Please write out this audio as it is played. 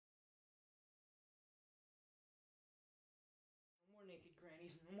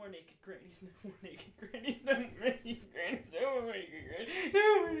Grannies, no more naked grannies, no more naked grannies, no more naked grannies, no more naked grannies,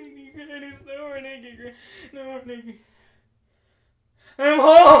 no more naked grannies, no more naked grannies, no more naked. I'm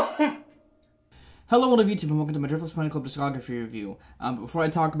home! Hello, world of YouTube, and welcome to my Driftless Pony Club Discography review. Before I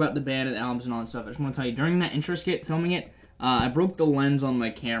talk about the band and the albums and all that stuff, I just want to tell you, during that intro skit, filming it, I broke the lens on my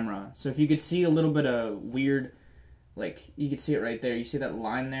camera. So if you could see a little bit of weird, like, you could see it right there. You see that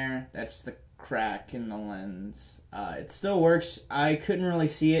line there? That's the crack in the lens. It still works. I couldn't really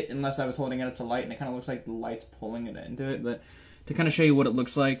see it unless I was holding it up to light, and it kind of looks like the light's pulling it into it. But to kind of show you what it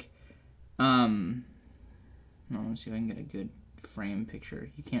looks like, let's see if I can get a good frame picture.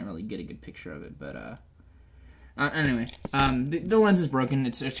 You can't really get a good picture of it, but anyway, the lens is broken.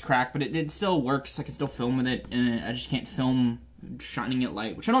 It's cracked, but it still works. I can still film with it, and I just can't film shining at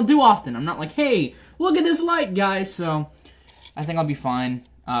light, which I don't do often. I'm not like, hey, look at this light, guys. So I think I'll be fine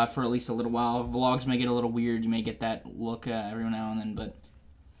for at least a little while. Vlogs may get a little weird. You may get that look every now and then, but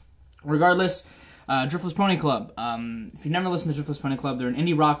regardless, Driftless Pony Club. If you've never listened to Driftless Pony Club, they're an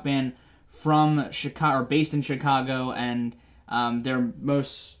indie rock band from Chicago, or based in Chicago, and their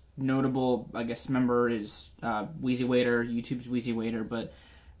most notable, I guess, member is Wheezy Waiter, YouTube's Wheezy Waiter, but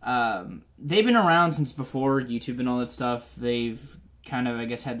they've been around since before YouTube and all that stuff. They've kind of, I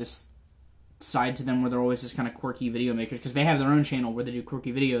guess, had this side to them where they're always just kind of quirky video makers, because they have their own channel where they do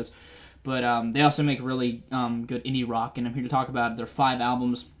quirky videos, but they also make really good indie rock, and I'm here to talk about their 5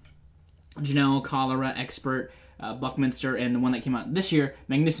 albums: Janelle, Cholera, Expert, Buckminster, and the one that came out this year,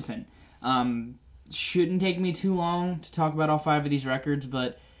 Magnificent. Shouldn't take me too long to talk about all 5 of these records,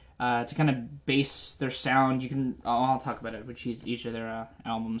 but to kind of base their sound, you can, I'll talk about it with each of their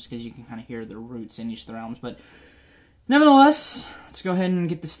albums, because you can kind of hear their roots in each of their albums, but nevertheless, let's go ahead and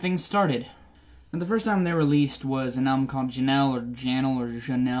get this thing started. And the first album they released was an album called Janelle, or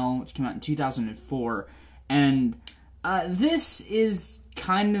Janelle, which came out in 2004, and this is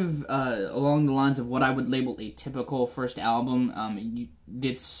kind of along the lines of what I would label a typical first album.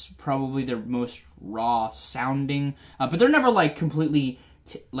 It's probably their most raw sounding, but they're never like completely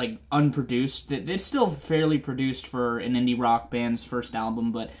unproduced. It's still fairly produced for an indie rock band's first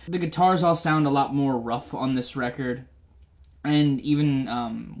album, but the guitars all sound a lot more rough on this record, and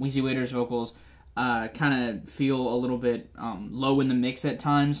even Wheezy Waiter's vocals kind of feel a little bit low in the mix at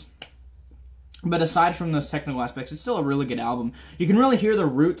times. But aside from those technical aspects, it's still a really good album. You can really hear the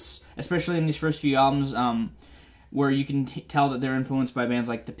roots, especially in these first few albums, where you can tell that they're influenced by bands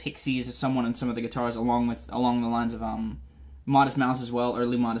like the Pixies, someone on some of the guitars, along the lines of Modest Mouse as well,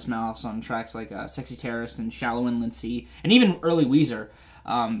 early Modest Mouse on tracks like Sexy Terrorist and Shallow Inland Sea, and even early Weezer.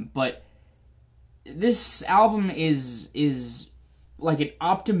 But this album is like an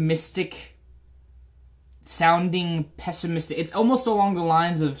optimistic sounding pessimistic. It's almost along the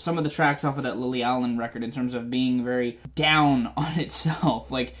lines of some of the tracks off of that Lily Allen record in terms of being very down on itself.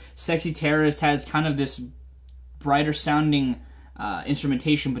 Like Sexy Terrorist has kind of this brighter sounding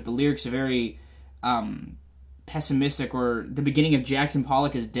instrumentation, but the lyrics are very pessimistic, or the beginning of Jackson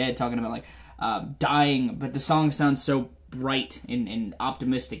Pollock is Dead, talking about like dying, but the song sounds so bright and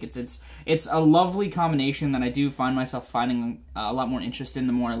optimistic. It's a lovely combination that I do find myself finding a lot more interest in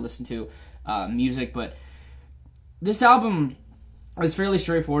the more I listen to music. But this album is fairly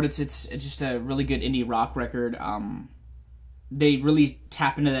straightforward. It's just a really good indie rock record. They really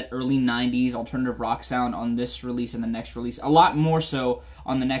tap into that early 90s alternative rock sound on this release and the next release. A lot more so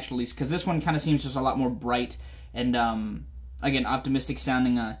on the next release, because this one kind of seems just a lot more bright and, again, optimistic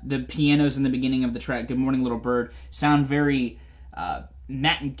sounding. The pianos in the beginning of the track, Good Morning Little Bird, sound very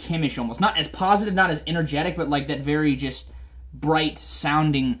Matt and Kim-ish almost. Not as positive, not as energetic, but like that very just bright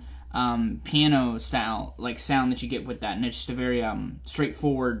sounding piano style sound that you get with that, and it's just a very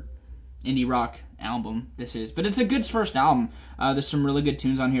straightforward indie rock album this is. But it's a good first album. There's some really good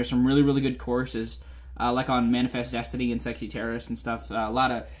tunes on here, some really good choruses, like on Manifest Destiny and Sexy Terrorist and stuff. A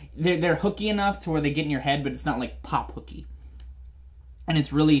lot of they're hooky enough to where they get in your head, but it's not like pop hooky. And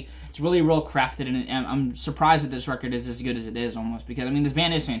it's really well crafted, and I'm surprised that this record is as good as it is, almost, because I mean this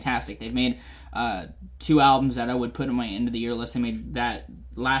band is fantastic. They've made 2 albums that I would put in my end of the year list. They made that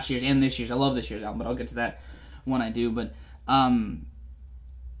last year's and this year's. I love this year's album, but I'll get to that when I do. But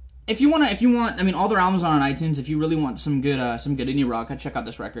if you want, I mean, all their albums are on iTunes. If you really want some good indie rock, I'd check out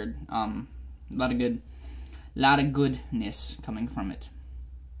this record. A lot of goodness coming from it.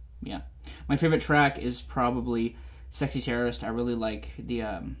 Yeah, my favorite track is probably Sexy Terrorist. I really like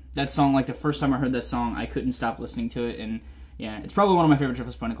that song. Like the first time I heard that song, I couldn't stop listening to it, and yeah, it's probably one of my favorite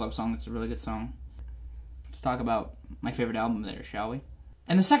Driftless Pony Club songs. It's a really good song. Let's talk about my favorite album there, shall we?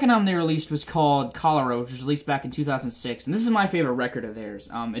 And the second album they released was called Cholera, which was released back in 2006, and this is my favorite record of theirs.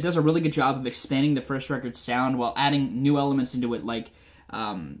 It does a really good job of expanding the first record's sound while adding new elements into it, like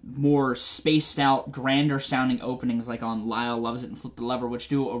more spaced out, grander sounding openings like on Lyle Loves It and Flip the Lever, which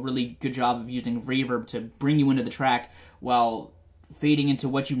do a really good job of using reverb to bring you into the track while fading into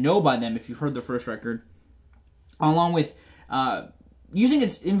what you know by them if you've heard the first record, along with using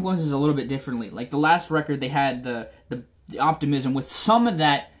its influences a little bit differently. Like the last record, they had the optimism with some of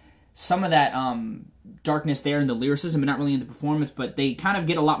that darkness there in the lyricism, but not really in the performance. But they kind of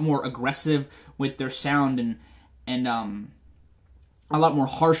get a lot more aggressive with their sound and a lot more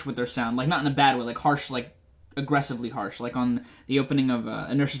harsh with their sound. Like not in a bad way, like harsh, like aggressively harsh. Like on the opening of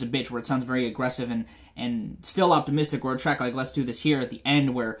Inertia's a Bitch, where it sounds very aggressive and still optimistic. Or a track like Let's Do This Here at the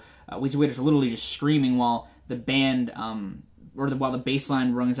end, where Weezy Waiter's literally just screaming while the band while the bass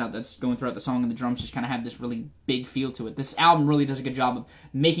line runs out that's going throughout the song, and the drums just kind of have this really big feel to it. This album really does a good job of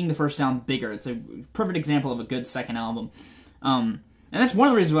making the first sound bigger. It's a perfect example of a good second album. And that's one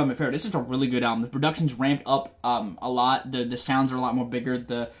of the reasons why I'm my favorite. It's just a really good album. The production's ramped up a lot. The sounds are a lot more bigger.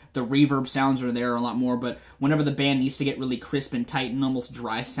 The reverb sounds are there a lot more. But whenever the band needs to get really crisp and tight and almost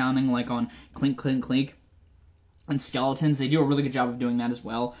dry sounding, like on Clink, Clink, Clink and Skeletons, they do a really good job of doing that as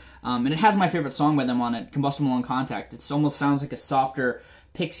well. And it has my favorite song by them on it, Combustible on Contact. It almost sounds like a softer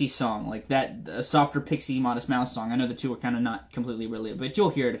Pixie song, like that, a softer Pixie Modest Mouse song. I know the two are kind of not completely related, but you'll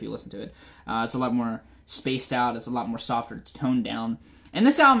hear it if you listen to it. It's a lot more spaced out. It's a lot more softer. It's toned down. And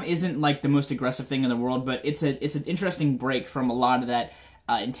this album isn't like the most aggressive thing in the world, but it's an interesting break from a lot of that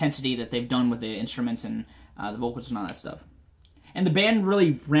intensity that they've done with the instruments and the vocals and all that stuff. And the band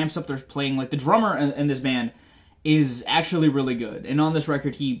really ramps up their playing. Like the drummer in this band is actually really good. And on this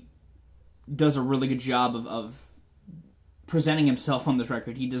record, he does a really good job of presenting himself on this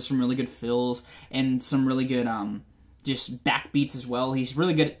record. He does some really good fills and some really good just backbeats as well. He's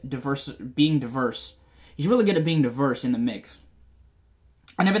really good at being diverse. He's really good at being diverse in the mix.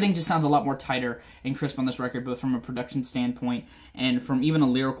 And everything just sounds a lot more tighter and crisp on this record, both from a production standpoint and from even a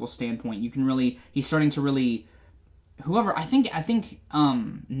lyrical standpoint. You can really, he's starting to really, I think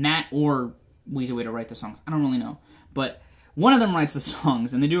Matt or Weezy Way to write the songs. I don't really know. But one of them writes the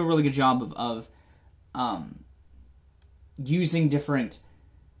songs, and they do a really good job of using different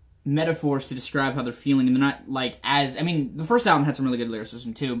metaphors to describe how they're feeling, and they're not like as, I mean, the first album had some really good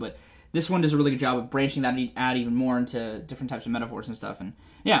lyricism too, but this one does a really good job of branching that out even more into different types of metaphors and stuff. And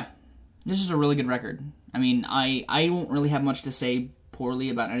yeah, this is a really good record. I mean, I won't really have much to say poorly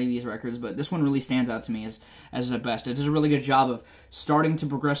about any of these records, but this one really stands out to me as the best. It does a really good job of starting to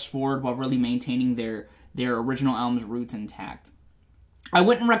progress forward while really maintaining their original album's roots intact. I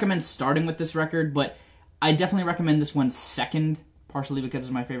wouldn't recommend starting with this record, but I definitely recommend this one second, partially because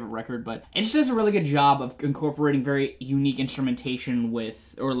it's my favorite record, but it just does a really good job of incorporating very unique instrumentation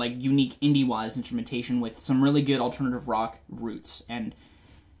with, or like unique indie-wise instrumentation with some really good alternative rock roots. And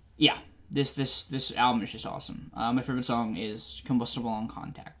yeah, this album is just awesome. My favorite song is Combustible on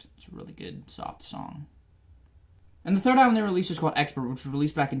Contact. It's a really good, soft song. And the third album they released was called Expert, which was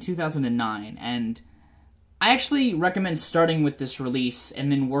released back in 2009, and I actually recommend starting with this release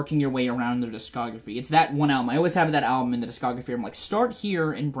and then working your way around their discography. It's that one album. I always have that album in the discography. I'm like, start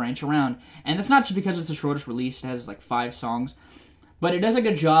here and branch around. And that's not just because it's the shortest release. It has like 5 songs. But it does a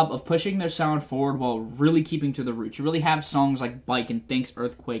good job of pushing their sound forward while really keeping to the roots. You really have songs like Bike and Thanks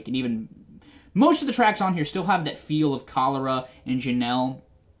Earthquake, and even most of the tracks on here still have that feel of Cholera and Janelle.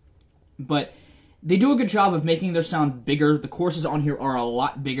 But they do a good job of making their sound bigger. The choruses on here are a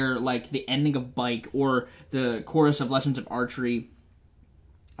lot bigger, like the ending of Bike or the chorus of Legends of Archery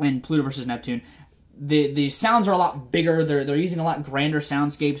and Pluto vs. Neptune. The sounds are a lot bigger. They're using a lot grander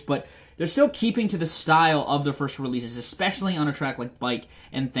soundscapes, but they're still keeping to the style of their first releases, especially on a track like Bike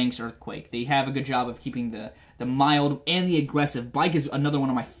and Thanks Earthquake. They have a good job of keeping the mild and the aggressive. Bike is another one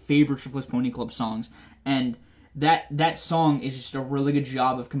of my favorite Driftless Pony Club songs, and that song is just a really good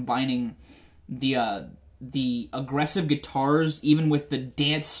job of combining the aggressive guitars, even with the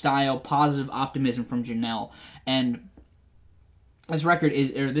dance style positive optimism from Janelle. And this record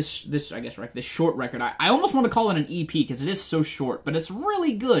is, or this short record, I almost want to call it an EP because it is so short, but it's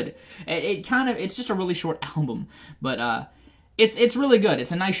really good. It's just a really short album, but it's really good.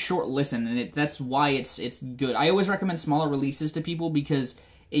 It's a nice short listen, and that's why it's good. I always recommend smaller releases to people because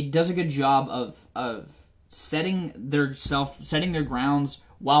it does a good job of setting their grounds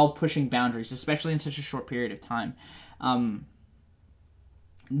while pushing boundaries, especially in such a short period of time.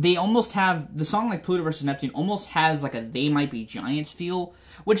 They almost have, the song like Pluto vs. Neptune almost has like a They Might Be Giants feel,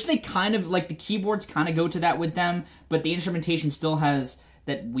 which they kind of, like the keyboards kind of go to that with them, but the instrumentation still has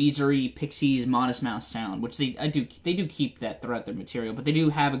that Weezery, Pixies, Modest Mouse sound, which they do keep that throughout their material, but they do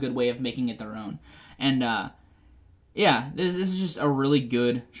have a good way of making it their own. And yeah, this is just a really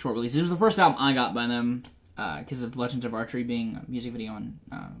good short release. This was the first album I got by them. because of Legends of Archery being a music video on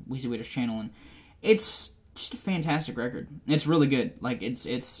Weezy Waiter's channel, and it's just a fantastic record. It's really good. Like it's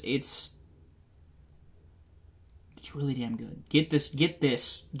really damn good. Get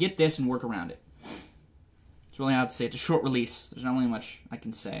this, and work around it. That's really all I have to say. It's a short release. There's not really much I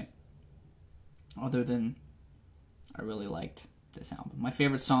can say, other than I really liked this album. My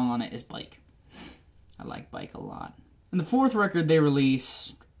favorite song on it is Bike. I like Bike a lot. And the fourth record they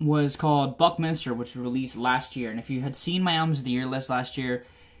released was called Buckminster, which was released last year. And if you had seen my albums of the year list last year,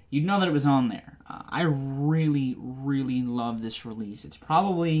 you'd know that it was on there. I really, really love this release. It's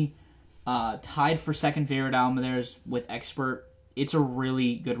probably tied for second favorite album of theirs with Expert. It's a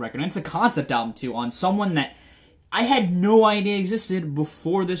really good record. And it's a concept album, too, on someone that I had no idea existed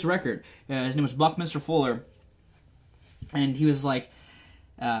before this record. His name was Buckminster Fuller. And he was like,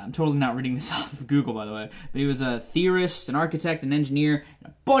 I'm totally not reading this off of Google, by the way, but he was a theorist, an architect, an engineer,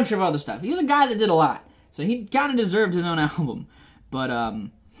 and a bunch of other stuff. He was a guy that did a lot, so he kind of deserved his own album. But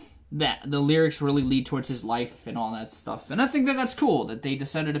the lyrics really lead towards his life and all that stuff. And I think that that's cool, that they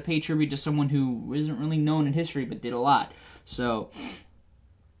decided to pay tribute to someone who isn't really known in history but did a lot. So,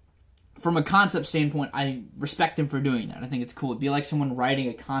 from a concept standpoint, I respect him for doing that. I think it's cool. It'd be like someone writing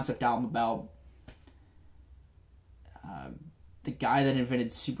a concept album about the guy that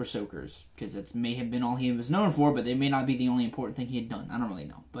invented Super Soakers, because that may have been all he was known for, but they may not be the only important thing he had done. I don't really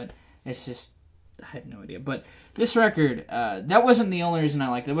know, but it's just, I have no idea. But this record, that wasn't the only reason I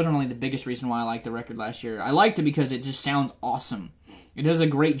liked it. That wasn't really the biggest reason why I liked the record last year. I liked it because it just sounds awesome. It does a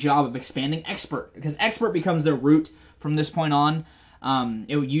great job of expanding Expert, because Expert becomes their root from this point on.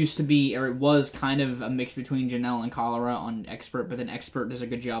 It used to be, or it was kind of a mix between Janelle and Cholera on Expert, but then Expert does a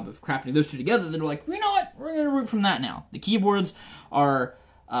good job of crafting those two together. They're like, you know what, we're going to root from that now. The keyboards are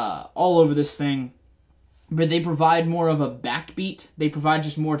all over this thing, but they provide more of a backbeat. They provide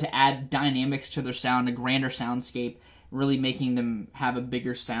just more to add dynamics to their sound, a grander soundscape, really making them have a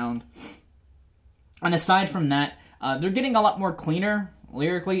bigger sound. And aside from that, they're getting a lot more cleaner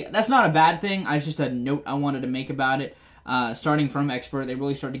lyrically. That's not a bad thing. It's just a note I wanted to make about it. Starting from Expert, they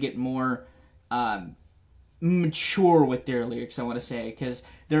really start to get more mature with their lyrics, I want to say, because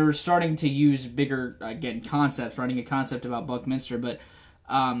they're starting to use bigger, again, concepts, writing a concept about Buckminster, but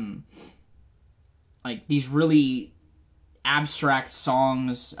like these really abstract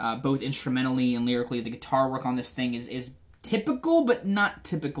songs, both instrumentally and lyrically. The guitar work on this thing is typical, but not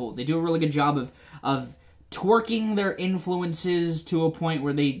typical. They do a really good job of twerking their influences to a point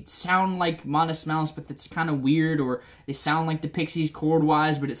where they sound like Modest Mouse, but that's kind of weird, or they sound like the Pixies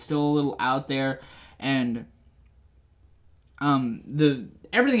chord-wise, but it's still a little out there, and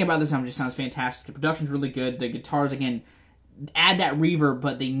everything about this album just sounds fantastic. The production's really good. The guitars, again, add that reverb,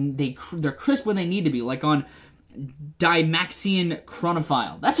 but they're crisp when they need to be, like on Dymaxion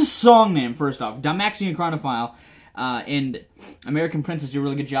Chronophile. That's a song name, first off. Dymaxion Chronophile. And American Princess do a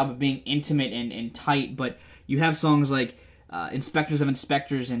really good job of being intimate and tight, but you have songs like Inspectors of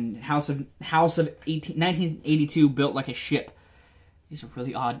Inspectors and House of 1982 Built Like a Ship. These are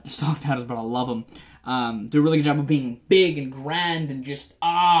really odd song titles, but I love them. Do a really good job of being big and grand and just,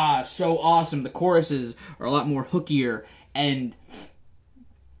 so awesome. The choruses are a lot more hookier, and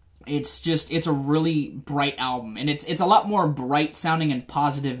it's a really bright album, and it's a lot more bright sounding and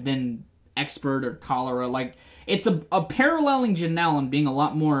positive than Expert or Cholera. Like, it's a paralleling Janelle and being a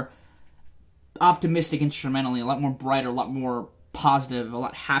lot more optimistic instrumentally, a lot more brighter, a lot more positive, a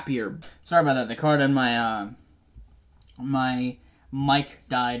lot happier. Sorry about that. The card on my mic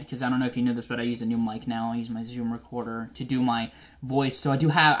died, because I don't know if you knew this, but I use a new mic now. I use my Zoom recorder to do my voice, so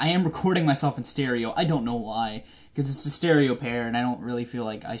I am recording myself in stereo. I don't know why, because it's a stereo pair, and I don't really feel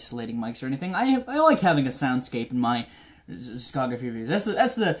like isolating mics or anything. I like having a soundscape in my Discography videos.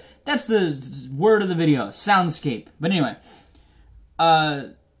 That's the word of the video, soundscape. But anyway,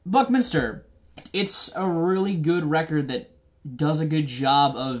 Buckminster, it's a really good record that does a good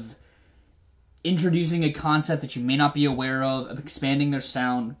job of introducing a concept that you may not be aware of expanding their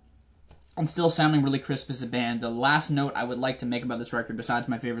sound, and still sounding really crisp as a band. The last note I would like to make about this record, besides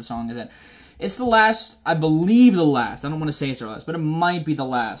my favorite song, is that it's the last, I believe the last, I don't want to say it's their last, but it might be the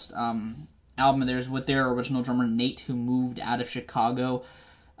last, album of theirs with their original drummer Nate, who moved out of Chicago.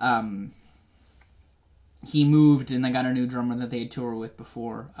 He moved, and they got a new drummer that they had toured with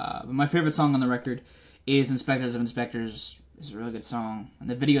before. But my favorite song on the record is Inspectors of Inspectors. It's a really good song, and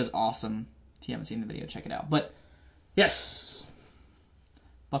the video is awesome. If you haven't seen the video, check it out. But, yes,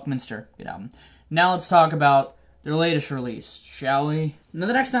 Buckminster, good album. Now let's talk about their latest release, shall we? Now,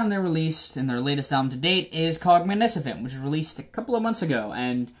 the next album they released, and their latest album to date, is called Magnificent, which was released a couple of months ago,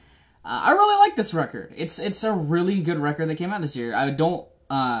 and I really like this record. It's a really good record that came out this year. I don't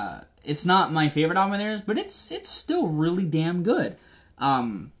It's not my favorite album of theirs, but it's still really damn good.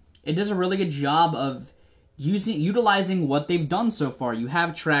 It does a really good job of utilizing what they've done so far. You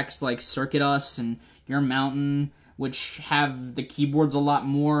have tracks like Circuit Us and Your Mountain, which have the keyboards a lot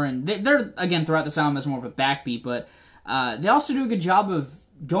more, and they're again, throughout this album, as more of a backbeat, but they also do a good job of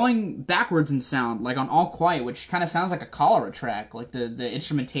going backwards in sound, like on All Quiet, which kind of sounds like a Cholera track. Like the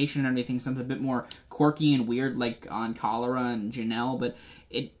instrumentation and everything sounds a bit more quirky and weird, like on Cholera and Janelle, but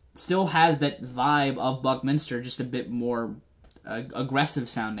it still has that vibe of Buckminster, just a bit more aggressive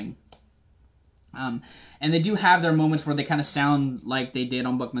sounding. And they do have their moments where they kind of sound like they did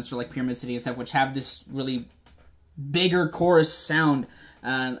on Buckminster, like Pyramid City and stuff, which have this really bigger chorus sound.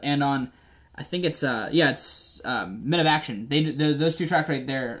 And on, I think it's Men of Action. Those two tracks right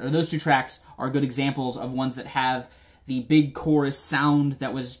there, or those two tracks, are good examples of ones that have the big chorus sound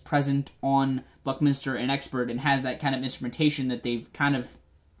that was present on Buckminster and Expert, and has that kind of instrumentation that they've kind of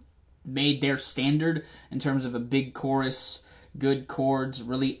made their standard in terms of a big chorus, good chords,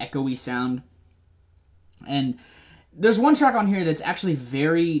 really echoey sound. And there's one track on here that's actually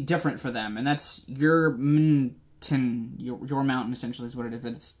very different for them, and that's Your Mountain, essentially is what it is,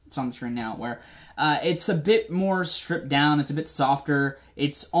 but it's on the screen now, where it's a bit more stripped down, it's a bit softer,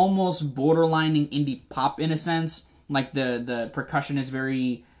 it's almost borderlining indie pop in a sense, like the percussion is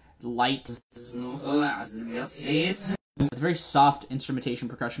very light, it's very soft instrumentation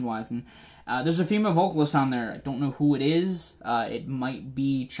percussion-wise, and there's a female vocalist on there. I don't know who it is. It might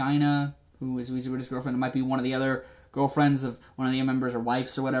be China, who is Weezy Witty's girlfriend. It might be one of the other girlfriends of one of the members or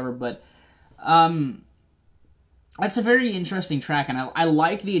wives or whatever, but that's a very interesting track, and I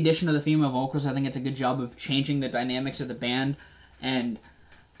like the addition of the female vocals. I think it's a good job of changing the dynamics of the band, and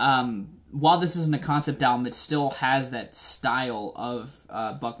while this isn't a concept album, it still has that style of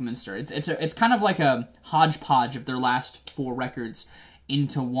Buckminster. It's kind of like a hodgepodge of their last 4 records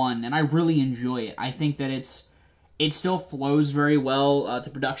into one, and I really enjoy it. I think that it still flows very well. The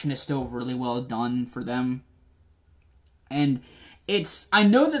production is still really well done for them, and I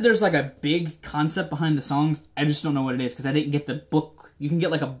know that there's like a big concept behind the songs. I just don't know what it is because I didn't get the book. You can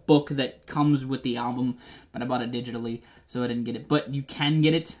get like a book that comes with the album, but I bought it digitally, so I didn't get it. But you can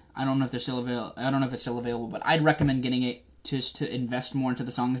get it. I don't know if they're still available. I don't know if it's still available, but I'd recommend getting it just to invest more into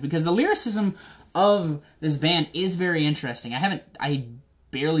the songs, because the lyricism of this band is very interesting. I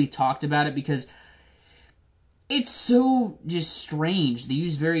barely talked about it because it's so just strange. They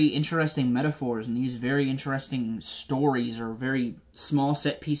use very interesting metaphors, and they use very interesting stories, or very small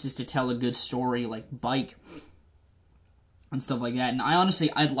set pieces to tell a good story, like Bike and stuff like that. And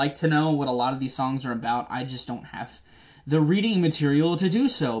I'd like to know what a lot of these songs are about. I just don't have the reading material to do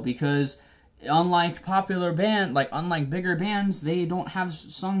so, because unlike unlike bigger bands, they don't have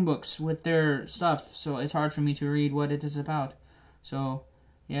songbooks with their stuff, so it's hard for me to read what it is about. So,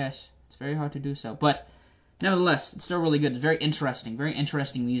 yes, it's very hard to do so. But nevertheless, it's still really good. It's very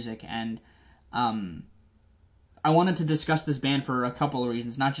interesting music, and I wanted to discuss this band for a couple of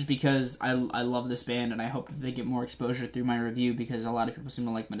reasons. Not just because I love this band, and I hope that they get more exposure through my review, because a lot of people seem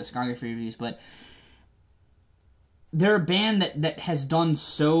to like my discography reviews, but they're a band that has done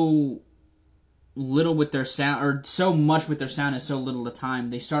so little with their sound, or so much with their sound in so little of time.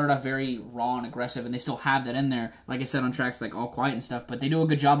 They started off very raw and aggressive, and they still have that in there, like I said, on tracks like All Quiet and stuff, but they do a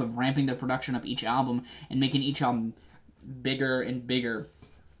good job of ramping their production up each album and making each album bigger and bigger.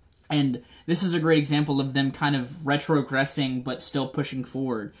 And this is a great example of them kind of retrogressing but still pushing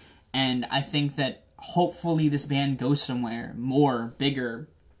forward. And I think that hopefully this band goes somewhere more, bigger,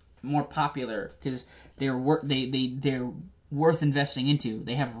 more popular, because they're worth investing into.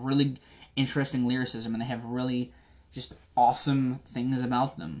 They have really interesting lyricism, and they have really just awesome things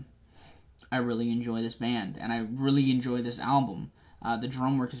about them. I really enjoy this band, and I really enjoy this album. The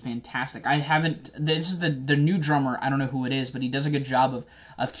drum work is fantastic. This is the new drummer. I don't know who it is, but he does a good job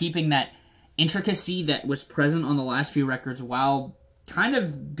of keeping that intricacy that was present on the last few records while kind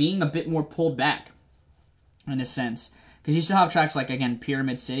of being a bit more pulled back, in a sense. Because you still have tracks like, again,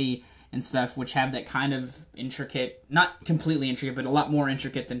 Pyramid City and stuff, which have that kind of intricate, not completely intricate, but a lot more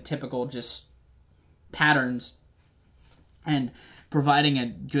intricate than typical just patterns, and providing a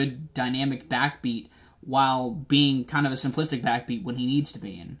good dynamic backbeat while being kind of a simplistic backbeat when he needs to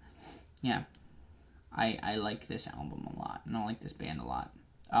be. And yeah, I like this album a lot, and I like this band a lot.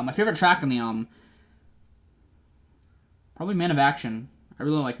 My favorite track on the album, probably Men of Action. I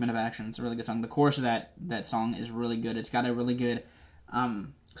really like Men of Action. It's a really good song. The chorus of that song is really good. It's got a really good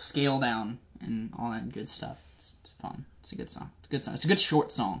scale down and all that good stuff. It's fun. It's a good song. It's a good song. It's a good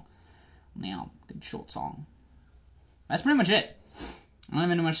short song on the album. Good short song. That's pretty much it. I don't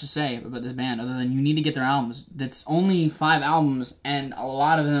even know much to say about this band other than you need to get their albums. That's only 5 albums, and all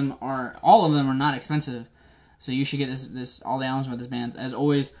of them are not expensive. So you should get all the albums by this band. As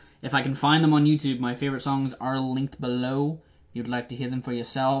always, if I can find them on YouTube, my favorite songs are linked below. If you'd like to hear them for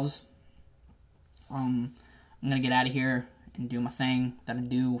yourselves. I'm gonna get out of here and do my thing that I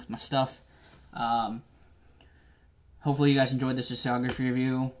do with my stuff. Hopefully you guys enjoyed this discography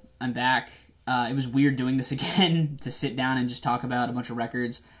review. I'm back. It was weird doing this again, to sit down and just talk about a bunch of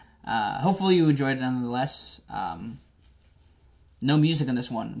records. Hopefully you enjoyed it nonetheless. No music in this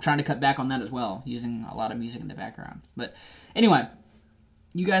one. I'm trying to cut back on that as well, using a lot of music in the background. But anyway,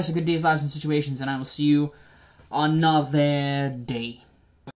 you guys have good days, lives, and situations, and I will see you another day.